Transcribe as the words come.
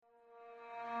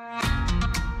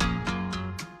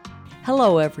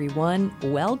Hello, everyone.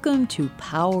 Welcome to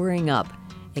Powering Up,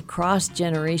 a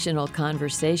cross-generational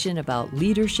conversation about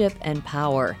leadership and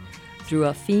power through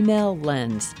a female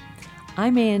lens.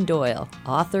 I'm Ann Doyle,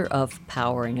 author of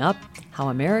Powering Up, How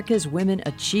America's Women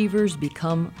Achievers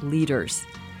Become Leaders.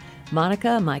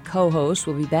 Monica, my co-host,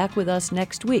 will be back with us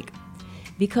next week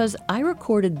because I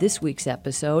recorded this week's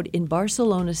episode in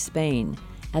Barcelona, Spain,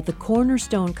 at the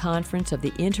Cornerstone Conference of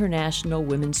the International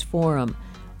Women's Forum,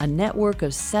 a network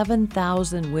of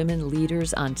 7,000 women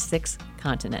leaders on 6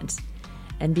 continents.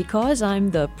 And because I'm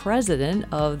the president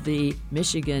of the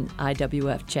Michigan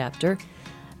IWF chapter,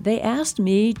 they asked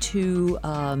me to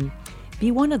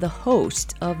be one of the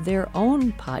hosts of their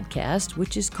own podcast,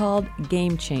 which is called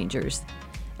Game Changers.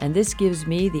 And this gives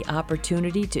me the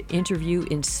opportunity to interview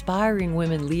inspiring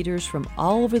women leaders from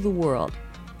all over the world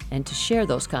and to share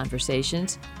those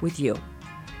conversations with you.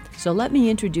 So let me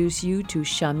introduce you to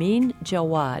Shameen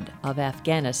Jawad of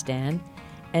Afghanistan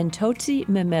and Thotsi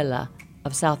Memela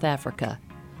of South Africa,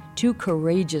 2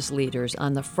 courageous leaders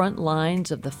on the front lines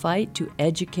of the fight to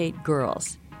educate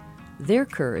girls. Their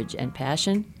courage and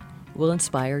passion will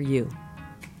inspire you.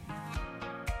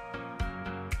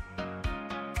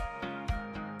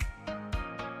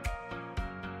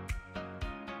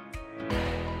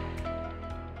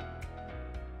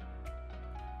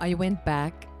 I went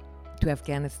back to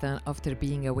Afghanistan after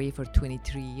being away for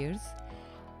 23 years.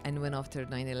 And when after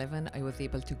 9/11, I was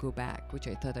able to go back, which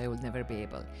I thought I would never be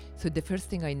able. So the first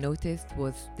thing I noticed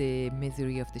was the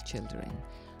misery of the children.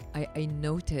 I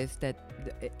noticed that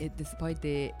despite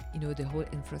the whole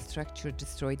infrastructure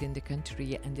destroyed in the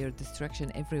country and their destruction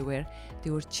everywhere,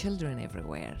 there were children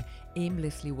everywhere,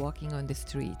 aimlessly walking on the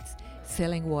streets,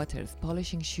 selling waters,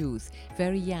 polishing shoes,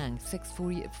 very young, 6,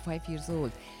 4, 5 years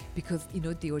old, because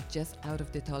they were just out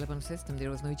of the Taliban system. There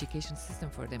was no education system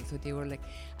for them, so they were like,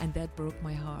 and that broke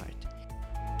my heart.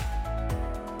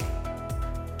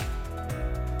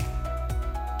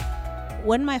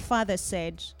 When my father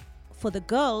said, for the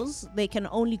girls, they can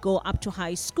only go up to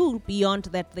high school. Beyond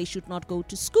that, they should not go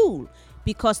to school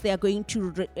because they are going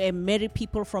to marry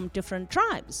people from different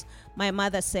tribes. My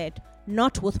mother said,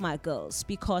 not with my girls,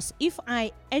 because if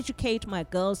I educate my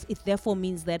girls, it therefore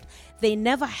means that they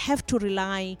never have to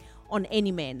rely on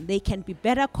any man. They can be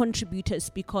better contributors,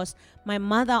 because my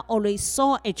mother always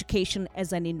saw education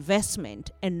as an investment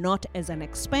and not as an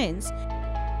expense.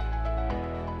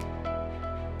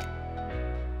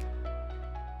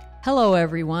 Hello,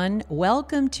 everyone.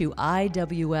 Welcome to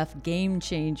IWF Game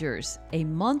Changers, a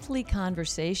monthly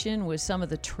conversation with some of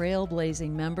the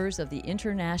trailblazing members of the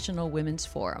International Women's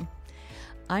Forum.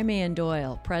 I'm Ann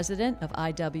Doyle, president of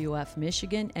IWF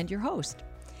Michigan and your host.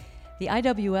 The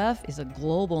IWF is a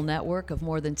global network of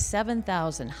more than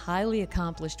 7,000 highly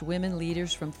accomplished women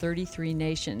leaders from 33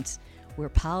 nations. We're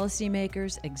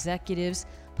policymakers, executives,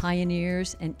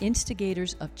 pioneers, and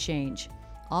instigators of change,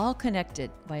 all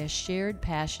connected by a shared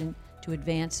passion to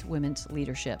advance women's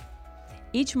leadership.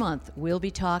 Each month, we'll be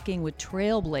talking with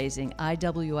trailblazing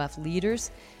IWF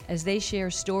leaders as they share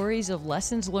stories of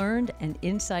lessons learned and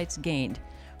insights gained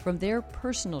from their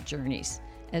personal journeys,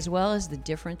 as well as the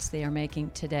difference they are making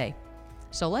today.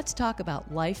 So let's talk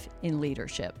about life in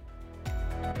leadership.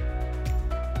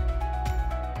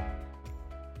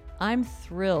 I'm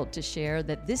thrilled to share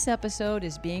that this episode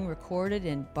is being recorded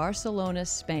in Barcelona,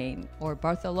 Spain, or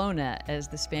Barcelona, as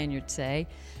the Spaniards say,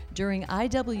 during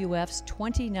IWF's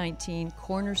 2019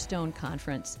 Cornerstone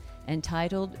Conference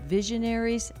entitled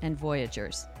Visionaries and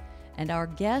Voyagers. And our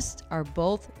guests are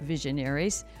both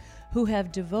visionaries who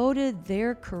have devoted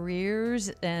their careers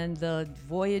and the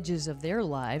voyages of their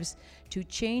lives to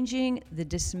changing the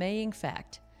dismaying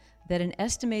fact that an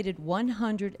estimated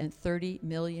 130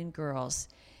 million girls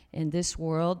in this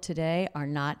world today are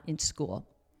not in school.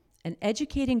 And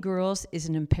educating girls is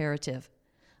an imperative,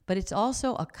 but it's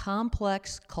also a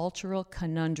complex cultural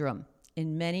conundrum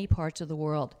in many parts of the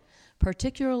world,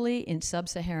 particularly in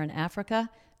sub-Saharan Africa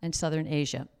and Southern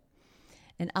Asia.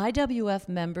 And IWF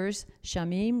members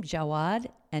Shameen Jawad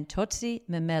and Thotsi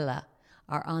Memela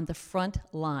are on the front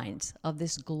lines of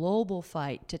this global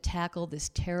fight to tackle this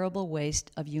terrible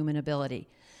waste of human ability.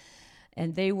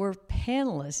 And they were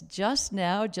panelists just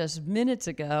minutes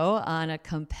ago, on a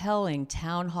compelling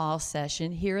town hall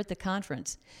session here at the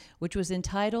conference, which was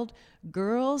entitled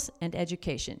Girls and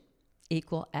Education,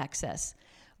 Equal Access.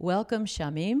 Welcome,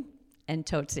 Shameen and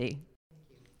Thotsi.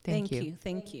 Thank you.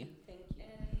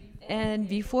 And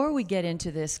before we get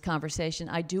into this conversation,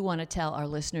 I do want to tell our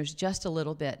listeners just a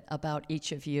little bit about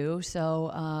each of you. So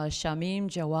Shameen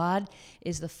Jawad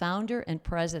is the founder and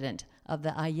president of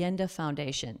the Allende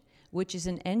Foundation, which is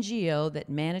an NGO that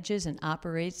manages and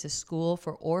operates a school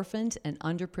for orphans and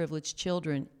underprivileged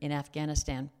children in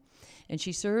Afghanistan. And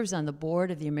she serves on the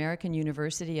board of the American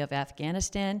University of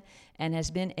Afghanistan and has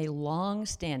been a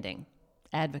long-standing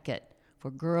advocate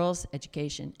for girls'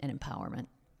 education and empowerment.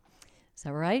 Is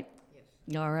that right?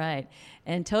 Yes. All right.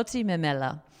 And Tsotsi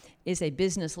Memela is a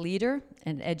business leader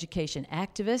and education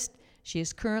activist. She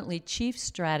is currently chief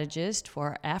strategist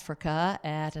for Africa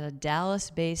at a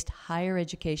Dallas-based higher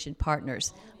education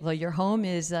partners. Well, your home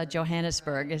is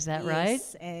Johannesburg, is that right?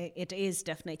 Yes, it is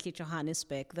definitely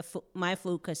Johannesburg. My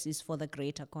focus is for the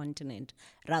greater continent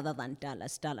rather than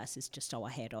Dallas. Dallas is just our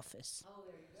head office.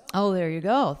 Oh, there you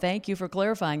go. Thank you for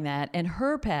clarifying that. And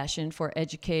her passion for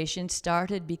education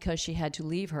started because she had to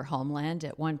leave her homeland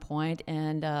at one point,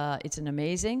 and it's an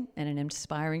amazing and an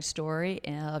inspiring story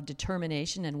of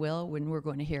determination and will, when we're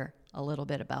going to hear a little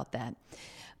bit about that.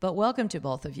 But welcome to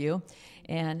both of you.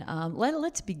 And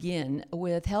let's begin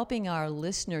with helping our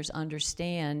listeners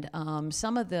understand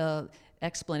some of the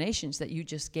explanations that you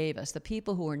just gave us, the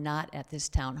people who are not at this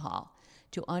town hall,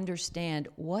 to understand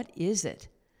what is it.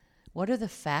 What are the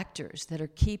factors that are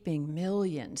keeping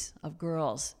millions of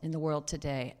girls in the world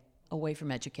today away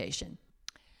from education?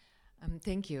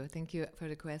 Thank you for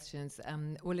the questions.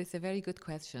 Well, it's a very good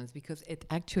question because it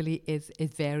actually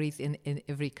it varies in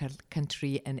every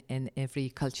country and in every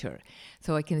culture.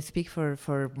 So I can speak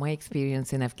for my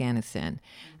experience in Afghanistan,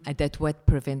 that what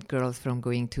prevent girls from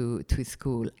going to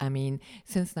school. I mean,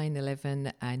 since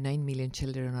 9/11, 9 million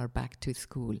children are back to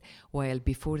school, while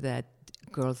before that,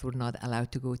 girls were not allowed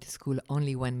to go to school.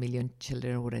 Only 1 million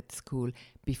children were at school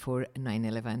before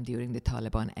 9/11 during the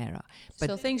Taliban era. But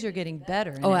so things are getting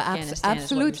better in Afghanistan.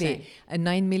 Absolutely.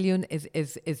 9 million is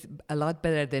a lot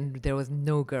better than there was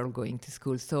no girl going to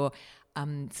school. So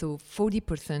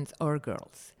 40% are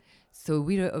girls. So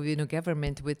we,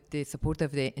 government with the support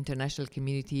of the international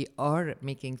community are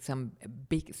making some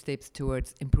big steps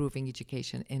towards improving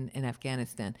education in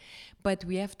Afghanistan. But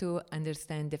we have to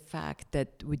understand the fact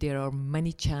that there are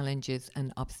many challenges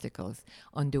and obstacles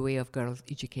on the way of girls'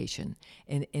 education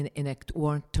in a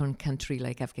war-torn country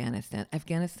like Afghanistan.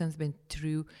 Afghanistan's been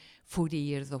through 40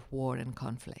 years of war and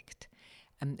conflict.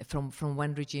 From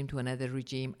one regime to another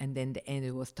regime, and then the end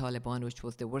it was Taliban, which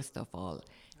was the worst of all,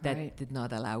 that did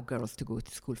not allow girls to go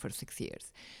to school for 6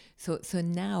 years. So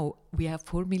now we have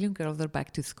 4 million girls are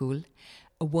back to school.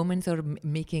 Women are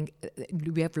making,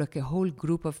 we have like a whole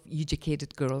group of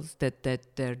educated girls that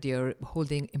they are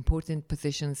holding important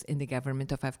positions in the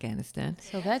government of Afghanistan.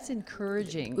 So that's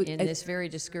encouraging in this very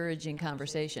discouraging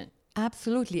conversation.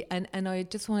 Absolutely. And I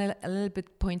just want to a little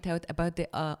bit point out about the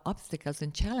obstacles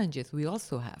and challenges we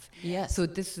also have. Yes. So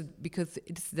this is because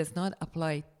this does not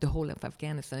apply the whole of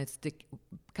Afghanistan. It's the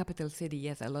capital city,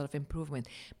 yes, a lot of improvement.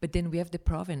 But then we have the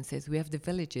provinces, we have the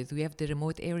villages, we have the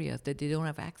remote areas that they don't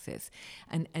have access.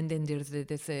 And then there's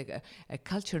a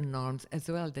culture norms as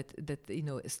well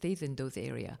that stays in those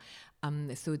areas.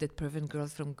 So that prevent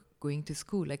girls from going to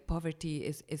school. Like poverty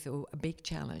is a big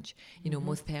challenge.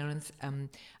 Most parents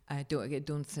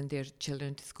don't send their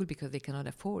children to school because they cannot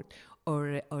afford,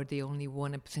 or they only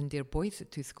want to send their boys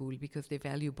to school because they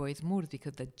value boys more,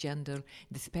 because the gender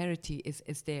disparity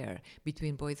is there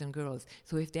between boys and girls.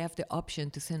 So if they have the option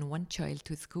to send one child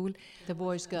to school, the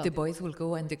boys go. The boys will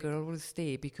go and the girl will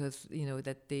stay because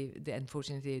that they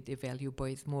unfortunately they value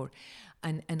boys more,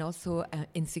 and also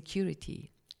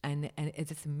insecurity. And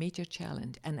it is a major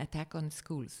challenge, an attack on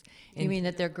schools. You mean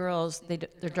that their girls,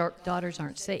 their daughters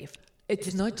aren't safe?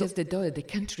 It's not just the daughter, the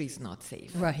country is not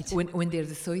safe. Right. When there's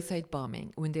a suicide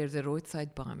bombing, when there's a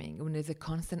roadside bombing, when there's a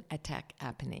constant attack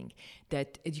happening,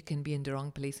 that you can be in the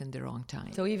wrong place in the wrong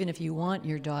time. So even if you want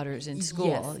your daughters in school,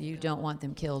 yes, you don't want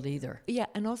them killed either. Yeah,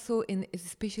 and also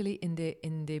especially in the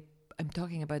I'm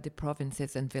talking about the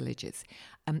provinces and villages.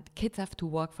 Kids have to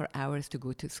walk for hours to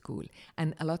go to school,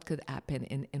 and a lot could happen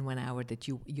in 1 hour that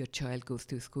your child goes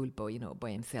to school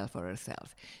by himself or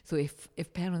herself. So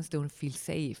if parents don't feel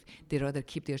safe, they rather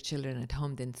keep their children at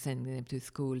home than send them to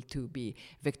school to be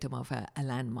victim of a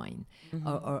landmine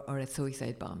or a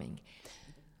suicide bombing.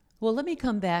 Well, let me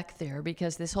come back there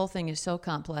because this whole thing is so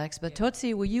complex. But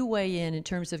Tsotsi, will you weigh in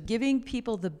terms of giving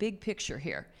people the big picture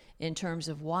here in terms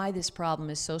of why this problem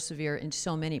is so severe in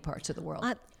so many parts of the world?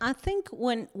 I think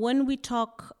when we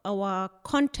talk our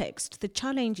context, the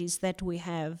challenges that we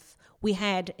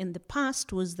had in the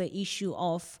past was the issue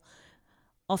of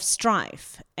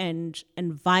strife and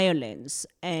violence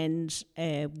and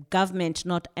government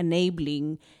not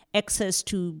enabling access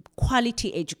to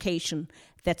quality education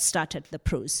that started the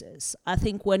process. I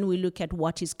think when we look at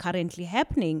what is currently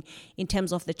happening in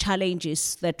terms of the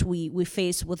challenges that we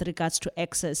face with regards to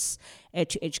access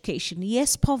to education,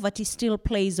 yes, poverty still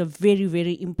plays a very,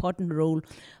 very important role.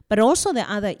 But also the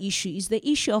other issue is the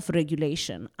issue of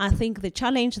regulation. I think the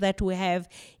challenge that we have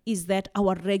is that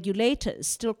our regulators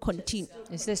still continue.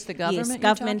 Is this the government? Yes,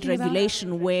 government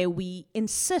regulation where we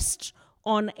insist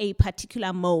on a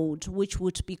particular mode, which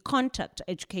would be contact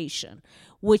education,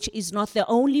 which is not the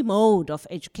only mode of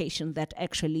education that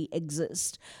actually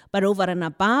exists. But over and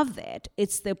above that,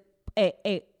 it's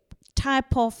a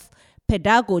type of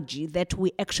pedagogy that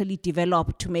we actually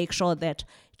develop to make sure that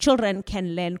children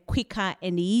can learn quicker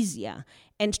and easier,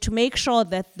 and to make sure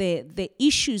that the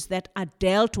issues that are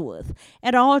dealt with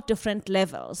at all different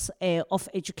levels of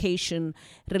education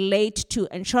relate to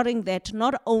ensuring that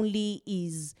not only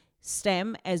is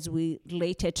STEM, as we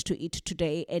related to it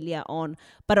today earlier on,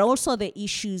 but also the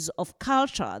issues of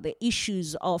culture, the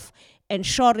issues of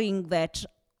ensuring that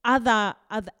other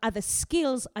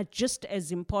skills are just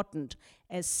as important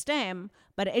as STEM,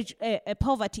 but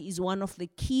poverty is one of the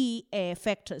key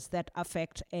factors that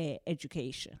affect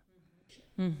education.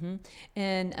 Mm-hmm.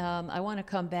 And I want to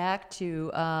come back to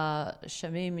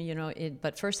Shamim,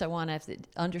 but first I want to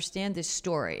understand this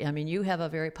story. I mean, you have a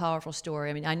very powerful story.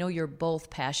 I mean, I know you're both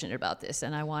passionate about this,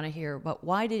 and I want to hear, but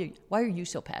why are you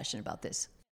so passionate about this?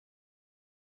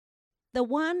 The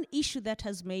one issue that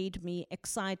has made me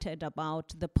excited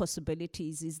about the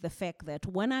possibilities is the fact that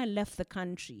when I left the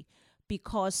country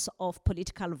because of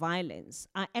political violence,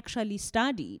 I actually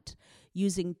studied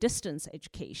using distance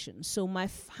education. So my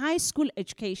high school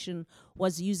education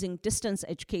was using distance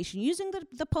education, using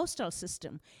the postal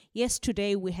system. Yes,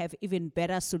 today we have even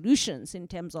better solutions in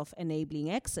terms of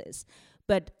enabling access.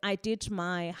 But I did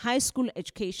my high school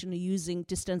education using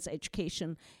distance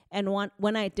education. And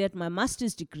when I did my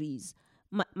master's degrees,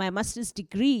 my master's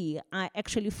degree, I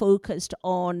actually focused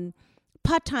on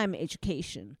part-time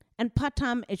education. And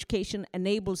part-time education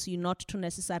enables you not to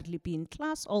necessarily be in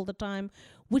class all the time,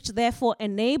 which therefore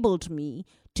enabled me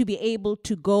to be able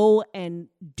to go and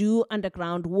do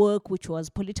underground work, which was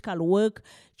political work,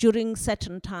 during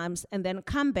certain times, and then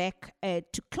come back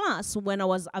to class when I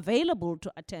was available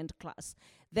to attend class.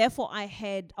 Therefore,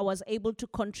 I was able to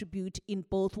contribute in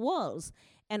both worlds.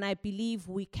 And I believe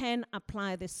we can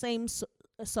apply the same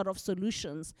sort of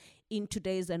solutions in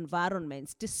today's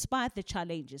environments, despite the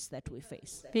challenges that we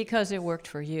face. Because it worked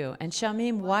for you. And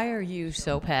Shamim, why are you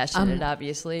so passionate,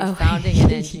 obviously, founding an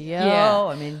NGO? Yeah.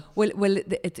 I mean,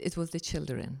 it was the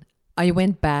children. I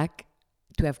went back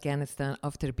to Afghanistan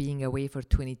after being away for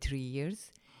 23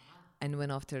 years. And when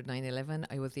after 9/11,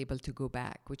 I was able to go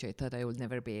back, which I thought I would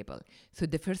never be able. So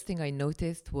the first thing I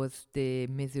noticed was the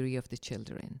misery of the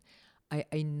children.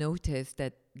 I noticed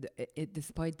that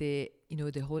despite the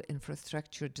whole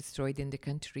infrastructure destroyed in the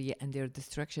country and their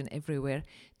destruction everywhere,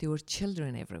 there were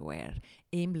children everywhere,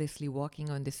 aimlessly walking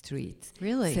on the streets,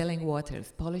 really selling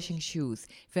waters, polishing shoes,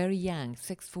 very young,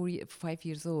 5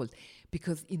 years old,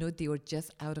 because they were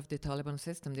just out of the Taliban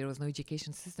system. There was no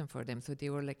education system for them, so they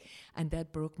were like, and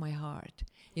that broke my heart.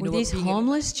 Were these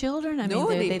homeless children? I mean,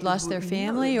 they lost their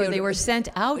family, or they were sent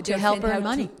out to help earn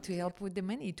money, to help with the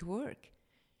money to work.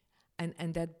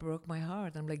 And that broke my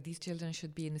heart. I'm like, these children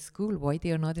should be in school. Why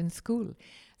they are not in school?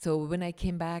 So when I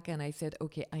came back and I said,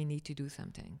 okay, I need to do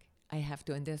something. I have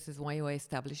to, and this is why I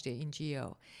established the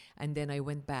NGO. And then I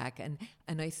went back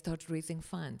and I started raising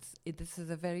funds. This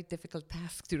is a very difficult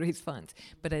task to raise funds,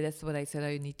 but that's what I said,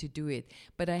 I need to do it.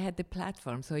 But I had the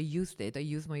platform, so I used it. I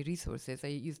used my resources. I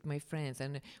used my friends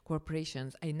and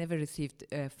corporations. I never received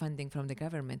funding from the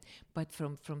government, but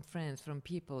from friends, from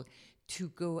people, to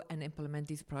go and implement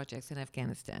these projects in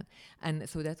Afghanistan. And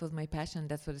so that was my passion.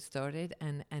 That's what it started,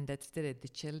 and that's it, the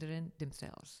children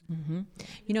themselves.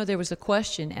 Mm-hmm. There was a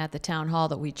question at the town hall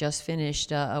that we just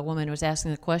finished. A woman was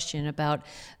asking the question about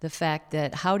the fact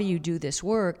that how do you do this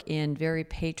work in very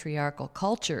patriarchal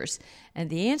cultures? And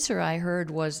the answer I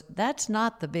heard was, that's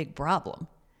not the big problem.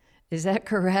 Is that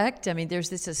correct? I mean, there's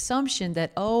this assumption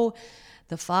that,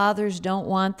 the fathers don't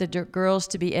want the girls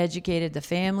to be educated, the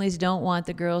families don't want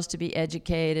the girls to be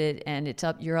educated, and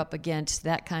you're up against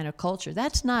that kind of culture.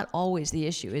 That's not always the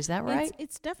issue, is that right?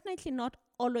 It's definitely not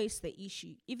always the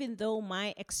issue, even though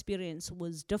my experience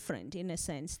was different in a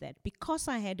sense that because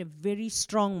I had a very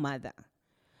strong mother,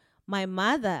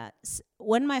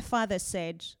 when my father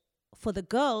said, for the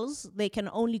girls, they can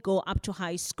only go up to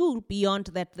high school. Beyond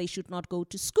that, they should not go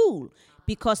to school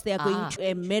because they are going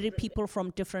to marry people from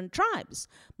different tribes.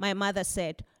 My mother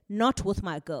said, not with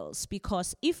my girls,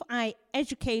 because if I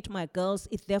educate my girls,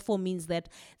 it therefore means that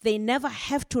they never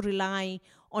have to rely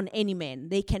on any man.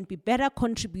 They can be better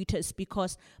contributors,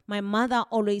 because my mother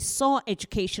always saw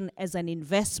education as an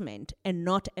investment and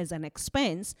not as an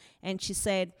expense. And she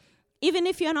said, even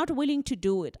if you're not willing to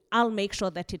do it, I'll make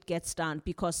sure that it gets done,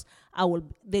 because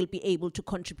they'll be able to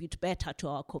contribute better to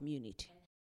our community.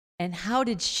 And how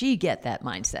did she get that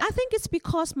mindset? I think it's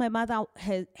because my mother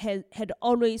had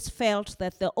always felt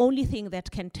that the only thing that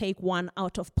can take one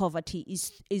out of poverty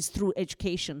is through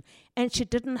education. And she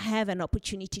didn't have an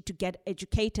opportunity to get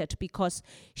educated, because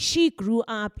she grew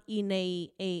up in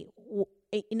a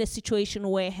situation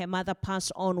where her mother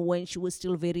passed on when she was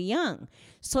still very young.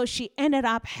 So she ended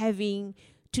up having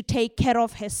to take care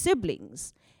of her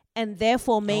siblings, and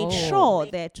therefore made sure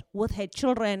that with her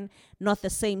children, not the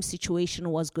same situation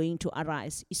was going to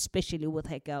arise, especially with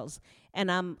her girls.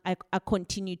 And I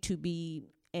continue to be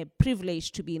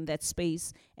privileged to be in that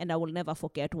space, and I will never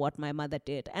forget what my mother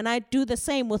did. And I do the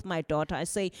same with my daughter. I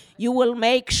say, you will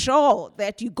make sure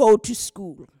that you go to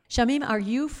school. Shamim, are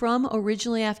you from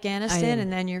originally Afghanistan? And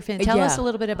then you're tell us a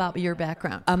little bit about your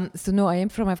background. So no, I am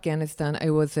from Afghanistan. I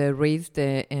was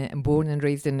born and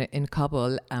raised in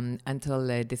Kabul until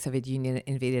the Soviet Union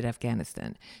invaded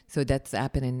Afghanistan. So that's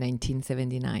happened in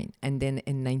 1979. And then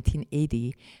in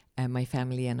 1980, my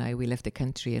family and we left the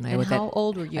country. And how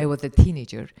old were you? I was a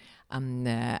teenager. And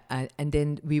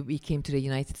then we came to the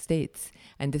United States.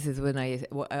 And this is when I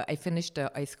finished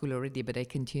high school already, but I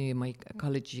continued my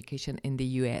college education in the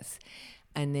U.S.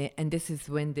 And this is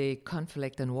when the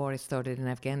conflict and war started in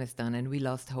Afghanistan, and we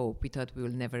lost hope. We thought we will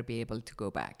never be able to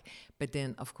go back. But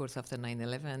then, of course, after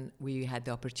 9/11, we had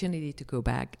the opportunity to go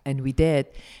back, and we did.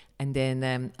 And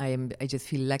then I just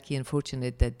feel lucky and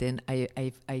fortunate that then I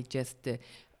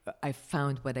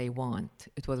found what I want.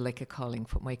 It was like a calling,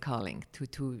 for my calling to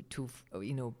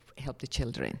help the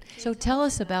children. So tell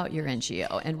us about your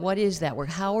NGO and what is that work?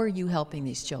 How are you helping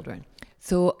these children?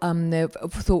 So,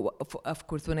 of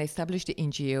course, when I established the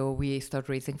NGO, we started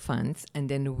raising funds, and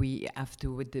then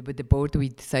with the board, we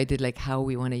decided like how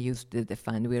we want to use the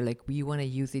fund. We were like, we want to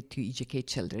use it to educate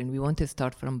children. We want to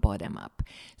start from bottom up.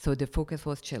 So the focus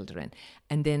was children,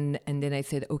 and then I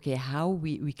said, okay, how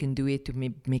we can do it to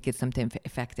make it something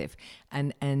effective.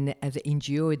 And as an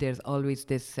NGO, there's always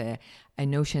this a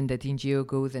notion that NGO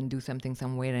goes and do something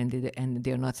somewhere and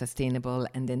they're not sustainable,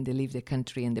 and then they leave the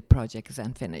country and the project is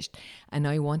unfinished. And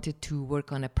I wanted to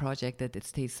work on a project that it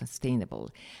stays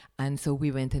sustainable. And so we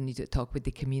went and talked with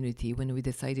the community. When we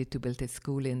decided to build a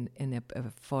school in a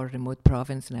far remote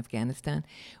province in Afghanistan,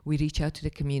 we reached out to the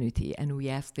community and we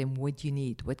asked them, what do you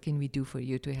need? What can we do for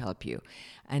you to help you?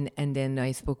 And then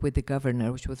I spoke with the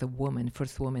governor, which was a woman,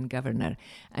 first woman governor.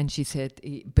 And she said,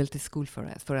 built a school for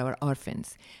us, for our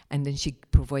orphans. And then she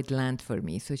provided land for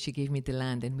me. So she gave me the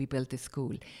land and we built a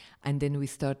school. And then we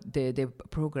start the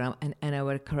program, and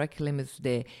our curriculum is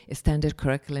the standard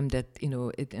curriculum that,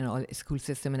 in all school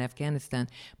system in Afghanistan,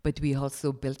 but we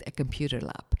also built a computer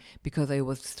lab, because I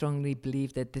was strongly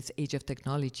believe that this age of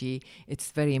technology,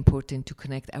 it's very important to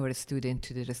connect our student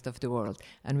to the rest of the world.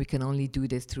 And we can only do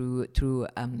this through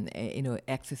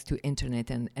access to internet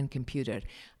and computer.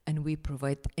 And we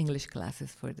provide English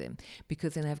classes for them,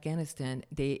 because in Afghanistan,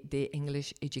 the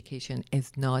English education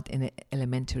is not in an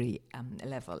elementary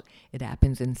level. It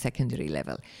happens in secondary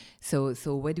level. So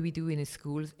what do we do in the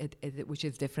schools, which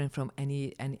is different from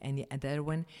any other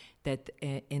one, that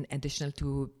in addition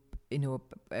to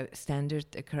standard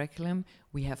curriculum,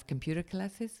 we have computer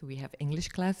classes, we have English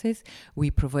classes, we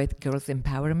provide girls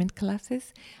empowerment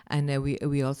classes, and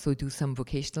we also do some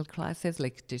vocational classes,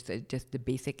 like just the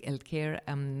basic healthcare,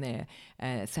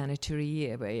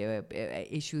 sanitary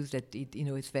issues that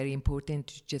it's very important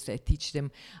to just teach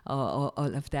them all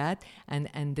of that,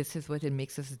 and this is what it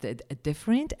makes us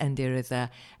different. And there is a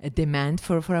demand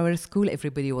for our school.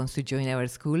 Everybody wants to join our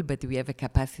school, but we have a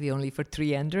capacity only for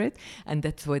 300, and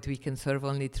that's what we can serve,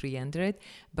 only 300.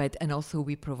 And also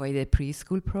we provide a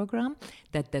preschool program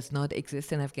that does not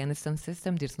exist in Afghanistan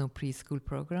system. There's no preschool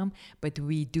program, but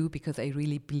we do, because I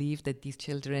really believe that these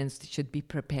children should be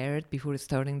prepared before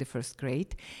starting the first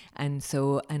grade. And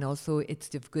also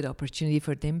it's a good opportunity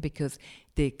for them, because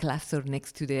the classes are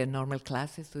next to their normal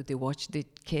classes, so they watch the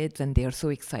kids and they are so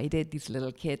excited, these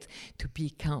little kids, to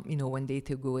become, one day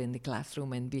to go in the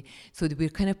classroom and be. So we're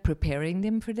kind of preparing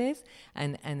them for this,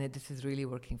 and this is really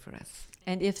working for us.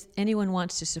 And if anyone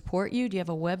wants to support you, do you have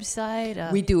a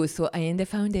website? We do. So Ayenda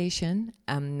Foundation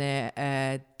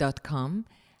 .com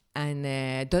and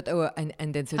then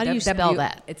so how do you spell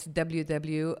that? It's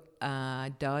www.ayenda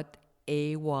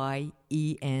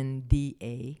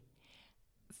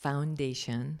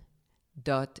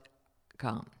foundation.org.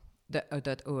 .com,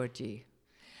 .org.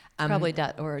 Probably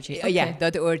 .org. Okay. Yeah,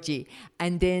 .org.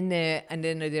 And then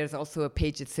there's also a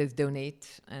page that says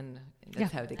donate, and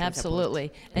that's how they can absolutely.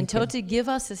 support. And Totsi, give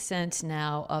us a sense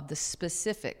now of the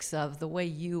specifics of the way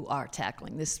you are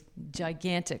tackling this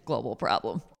gigantic global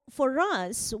problem. For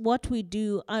us, what we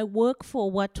do, I work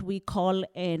for what we call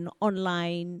an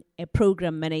online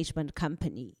program management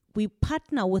company. We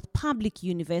partner with public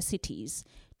universities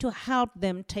to help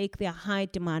them take their high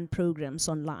demand programs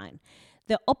online.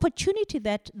 The opportunity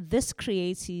that this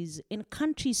creates is in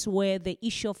countries where the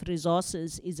issue of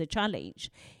resources is a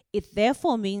challenge. It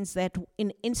therefore means that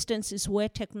in instances where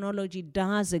technology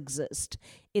does exist,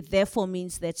 it therefore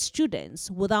means that students,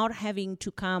 without having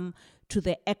to come to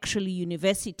the actual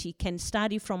university, can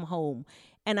study from home.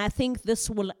 And I think this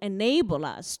will enable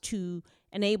us to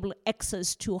enable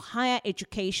access to higher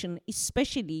education,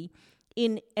 especially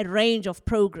in a range of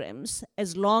programs,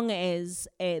 as long as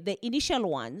the initial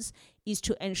ones is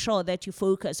to ensure that you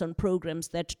focus on programs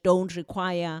that don't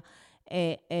require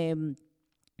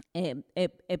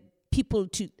people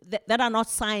that are not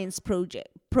science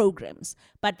programs.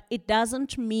 But it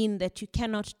doesn't mean that you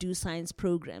cannot do science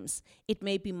programs. It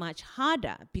may be much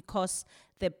harder because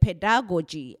the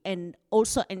pedagogy and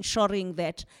also ensuring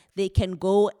that they can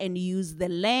go and use the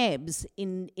labs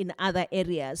in other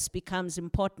areas becomes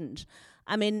important.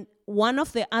 I mean, one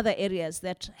of the other areas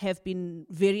that have been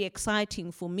very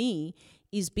exciting for me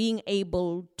is being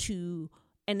able to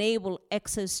enable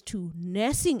access to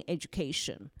nursing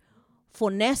education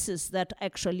for nurses that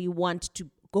actually want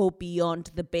to go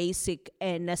beyond the basic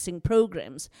nursing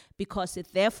programs, because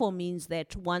it therefore means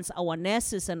that once our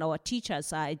nurses and our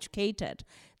teachers are educated,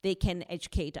 they can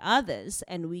educate others,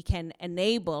 and we can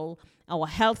enable our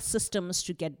health systems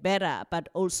to get better, but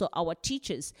also our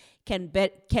teachers can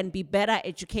be better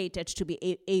educated to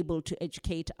be able to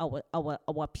educate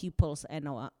our pupils and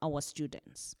our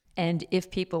students. And if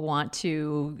people want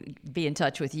to be in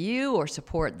touch with you or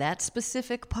support that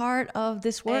specific part of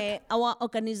this work? Our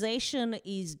organization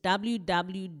is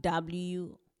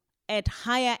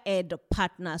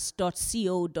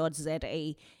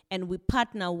www.higheredpartners.co.za, and we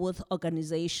partner with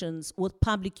organizations, with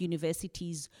public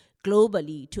universities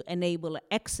globally to enable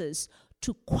access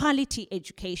to quality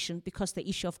education, because the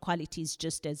issue of quality is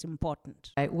just as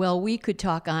important. Right. Well, we could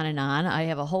talk on and on. I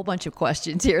have a whole bunch of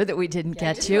questions here that we didn't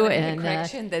get to. And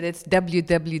correction that it's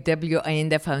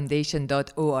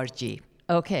www.ayendafoundation.org.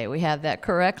 Okay, we have that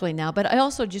correctly now. But I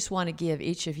also just want to give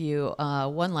each of you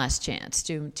one last chance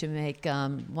to make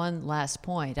one last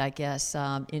point, I guess,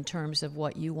 in terms of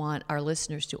what you want our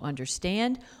listeners to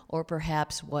understand, or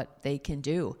perhaps what they can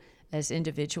do as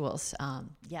individuals.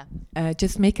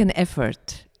 Just make an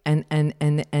effort and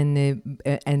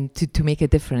to make a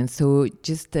difference. So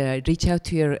just reach out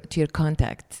to your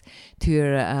contacts, to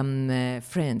your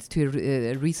friends, to your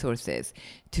resources,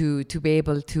 to be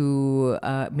able to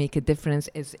make a difference.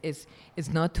 Is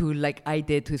not to, like I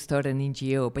did, to start an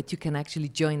NGO, but you can actually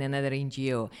join another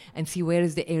NGO and see where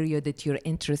is the area that you're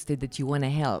interested, that you want to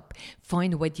help.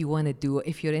 Find what you want to do.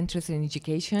 If you're interested in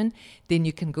education, then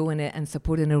you can go in and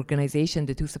support an organization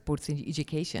that supports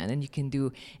education, and you can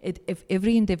do it. If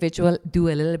every individual do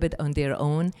a little bit on their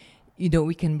own,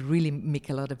 we can really make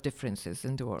a lot of differences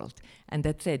in the world. And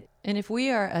that's it. And if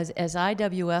we are, as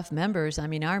IWF members, I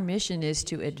mean, our mission is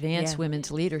to advance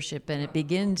women's leadership, and it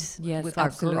begins with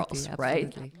our girls,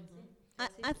 right?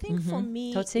 I think for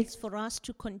me, it's for us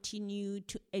to continue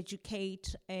to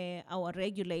educate our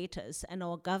regulators and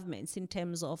our governments in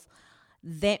terms of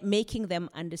making them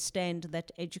understand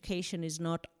that education is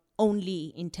not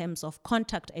only in terms of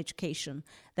contact education,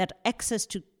 that access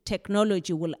to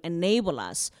technology will enable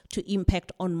us to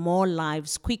impact on more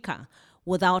lives quicker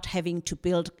without having to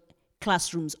build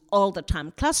classrooms all the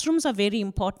time. Classrooms are very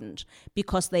important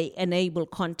because they enable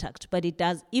contact, but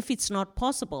if it's not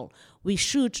possible, we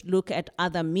should look at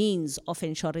other means of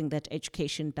ensuring that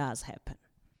education does happen.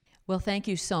 Well, thank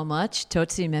you so much,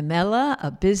 Totsi Memela,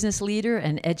 a business leader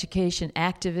and education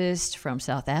activist from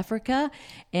South Africa,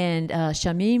 and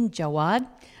Shamim Jawad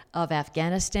of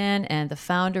Afghanistan, and the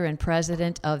founder and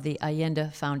president of the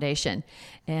Ayenda Foundation.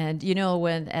 And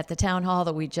when at the town hall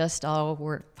that we just all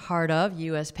were part of,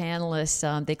 you as panelists,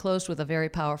 they closed with a very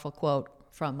powerful quote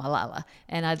from Malala.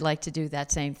 And I'd like to do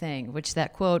that same thing, which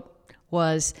that quote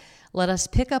was, "Let us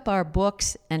pick up our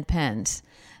books and pens.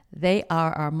 They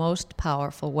are our most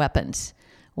powerful weapons.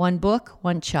 One book,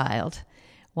 one child.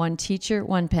 One teacher,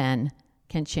 one pen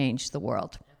can change the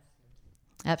world."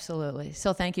 Absolutely.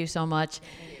 So thank you so much.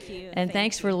 Thank you. And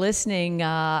thanks for listening,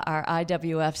 our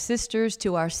IWF sisters,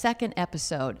 to our second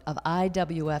episode of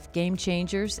IWF Game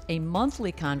Changers, a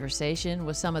monthly conversation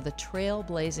with some of the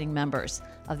trailblazing members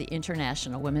of the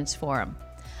International Women's Forum.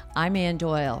 I'm Ann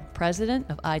Doyle, president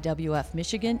of IWF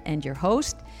Michigan and your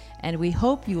host, and we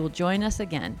hope you will join us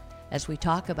again as we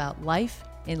talk about life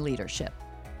in leadership.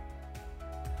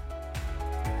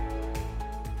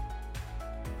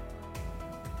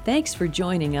 Thanks for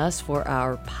joining us for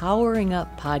our Powering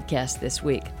Up podcast this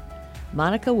week.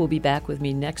 Monica will be back with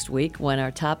me next week when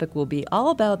our topic will be all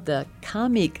about the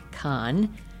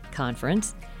Comic-Con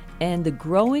conference and the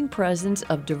growing presence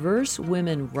of diverse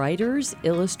women writers,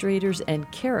 illustrators,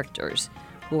 and characters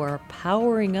who are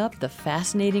powering up the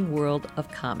fascinating world of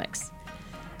comics.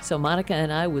 So Monica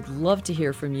and I would love to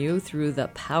hear from you through the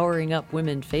Powering Up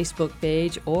Women Facebook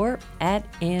page or at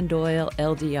Ann Doyle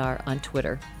LDR on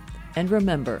Twitter. And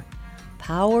remember,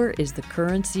 power is the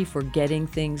currency for getting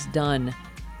things done.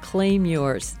 Claim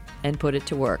yours and put it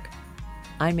to work.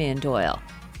 I'm Ann Doyle.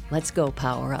 Let's go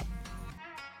power up.